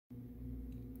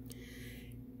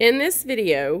In this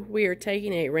video, we are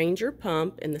taking a Ranger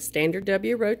pump in the standard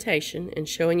W rotation and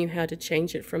showing you how to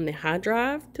change it from the high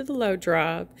drive to the low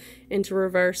drive and to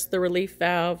reverse the relief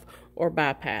valve or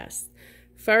bypass.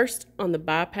 First, on the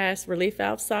bypass relief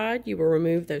valve side, you will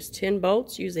remove those 10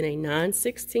 bolts using a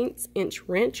 9/16 inch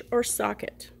wrench or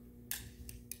socket.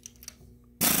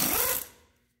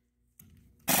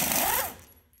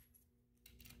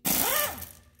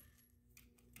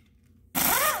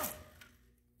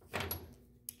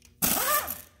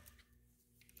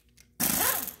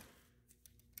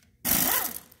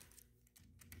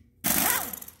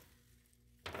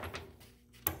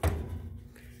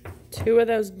 Two of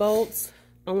those bolts,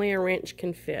 only a wrench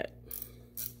can fit.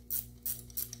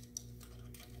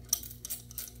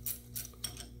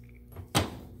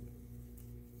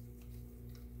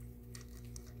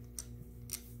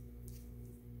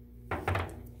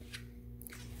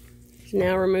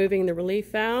 Now removing the relief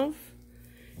valve,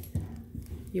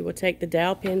 you will take the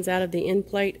dowel pins out of the end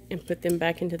plate and put them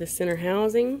back into the center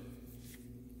housing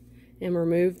and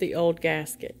remove the old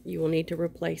gasket. You will need to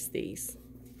replace these.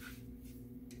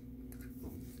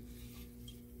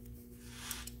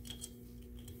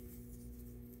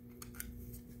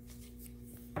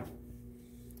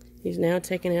 He's now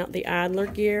taking out the idler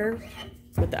gear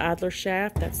with the idler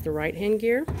shaft, that's the right hand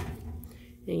gear,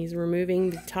 and he's removing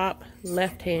the top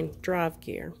left hand drive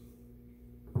gear.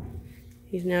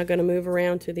 He's now going to move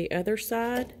around to the other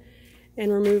side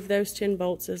and remove those 10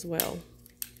 bolts as well.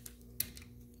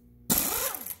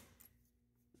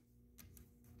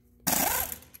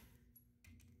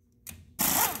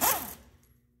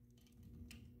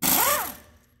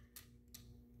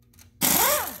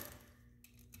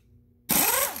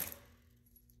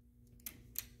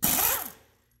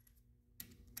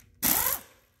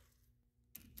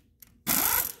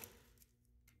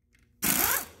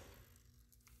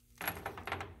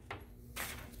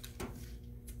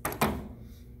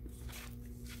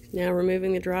 Now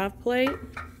removing the drive plate,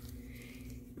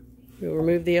 we'll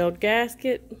remove the old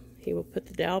gasket. He will put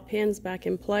the dowel pins back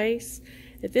in place.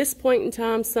 At this point in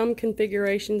time, some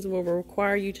configurations will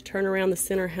require you to turn around the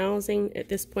center housing. At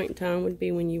this point in time would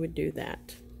be when you would do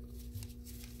that.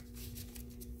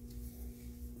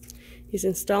 He's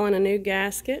installing a new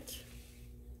gasket.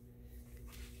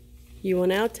 You will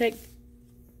now take,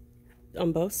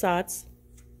 on both sides,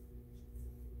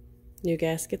 new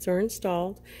gaskets are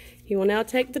installed. He will now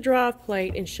take the drive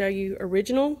plate and show you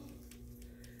original.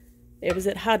 It was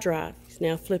at high drive. He's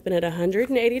now flipping it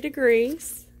 180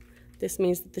 degrees. This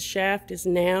means that the shaft is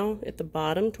now at the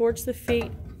bottom towards the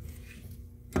feet,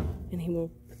 and he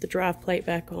will put the drive plate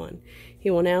back on. He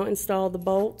will now install the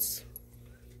bolts.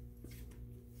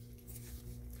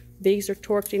 These are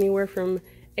torqued anywhere from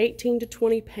 18 to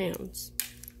 20 pounds.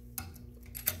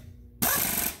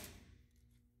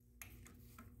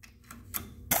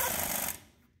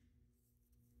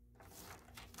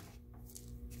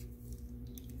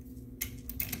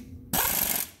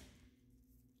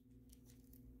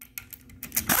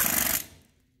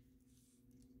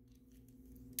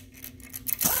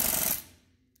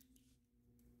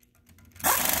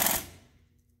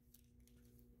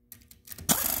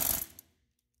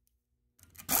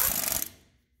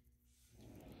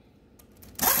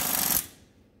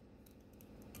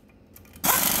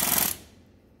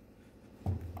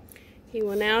 He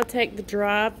will now take the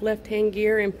drive left-hand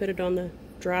gear and put it on the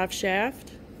drive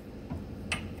shaft.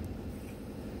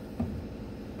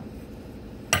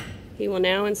 He will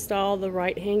now install the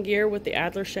right-hand gear with the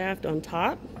idler shaft on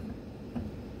top.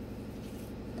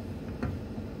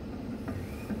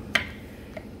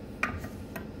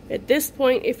 At this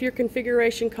point, if your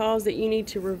configuration calls that you need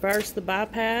to reverse the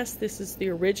bypass, this is the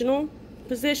original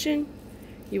position.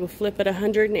 You will flip it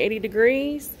 180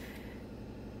 degrees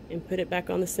and put it back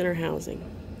on the center housing.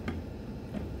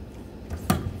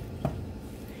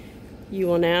 You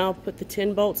will now put the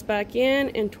 10 bolts back in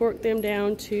and torque them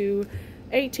down to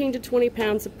 18 to 20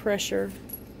 pounds of pressure.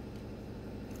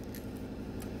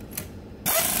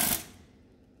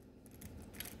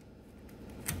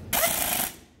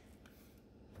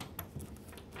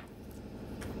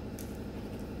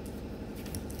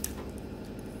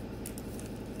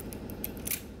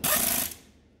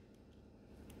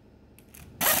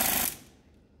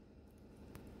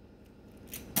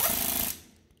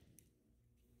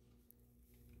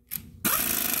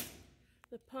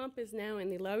 The pump is now in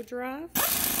the low drive,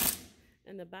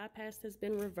 and the bypass has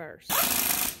been reversed.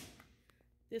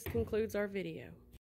 This concludes our video.